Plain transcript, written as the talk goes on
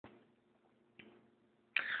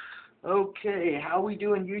Okay, how we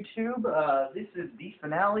doing, YouTube? This is the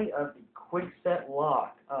finale of the Kwickset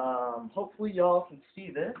lock. Hopefully y'all can see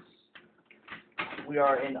this. We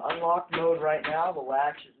are in unlock mode right now. The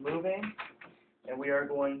latch is moving, and we are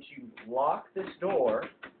going to lock this door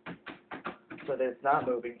so that it's not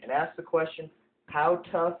moving, and ask the question, how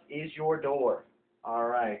tough is your door?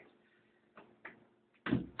 Alright.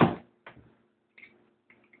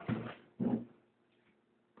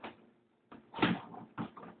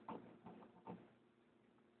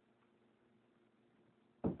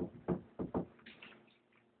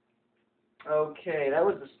 Okay, that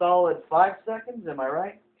was a solid 5 seconds, am I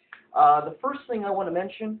right? The first thing I want to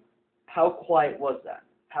mention, how quiet was that?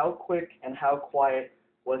 How quick and how quiet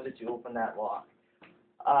was it to open that lock?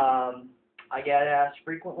 I get asked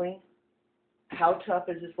frequently, how tough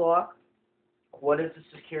is this lock? What is the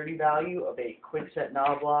security value of a Kwickset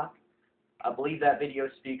knob lock? I believe that video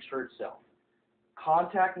speaks for itself.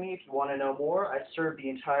 Contact me if you want to know more. I serve the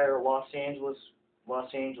entire Los Angeles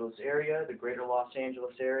area, the greater Los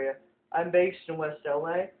Angeles area. I'm based in West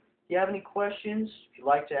LA. If you have any questions, if you'd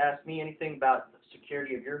like to ask me anything about the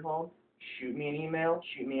security of your home, shoot me an email,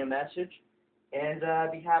 shoot me a message, and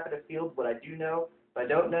I'd be happy to field what I do know. If I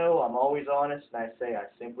don't know, I'm always honest, and I say I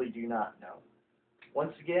simply do not know.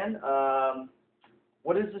 Once again,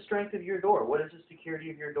 what is the strength of your door? What is the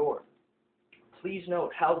security of your door? Please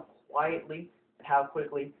note how quietly and how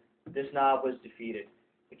quickly this knob was defeated.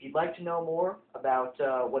 If you'd like to know more about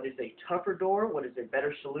what is a tougher door, what is a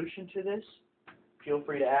better solution to this, feel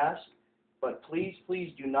free to ask. But please,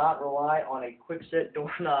 please do not rely on a Kwickset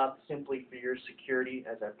doorknob simply for your security,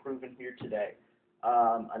 as I've proven here today.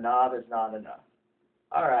 A knob is not enough.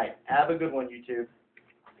 Alright, have a good one, YouTube.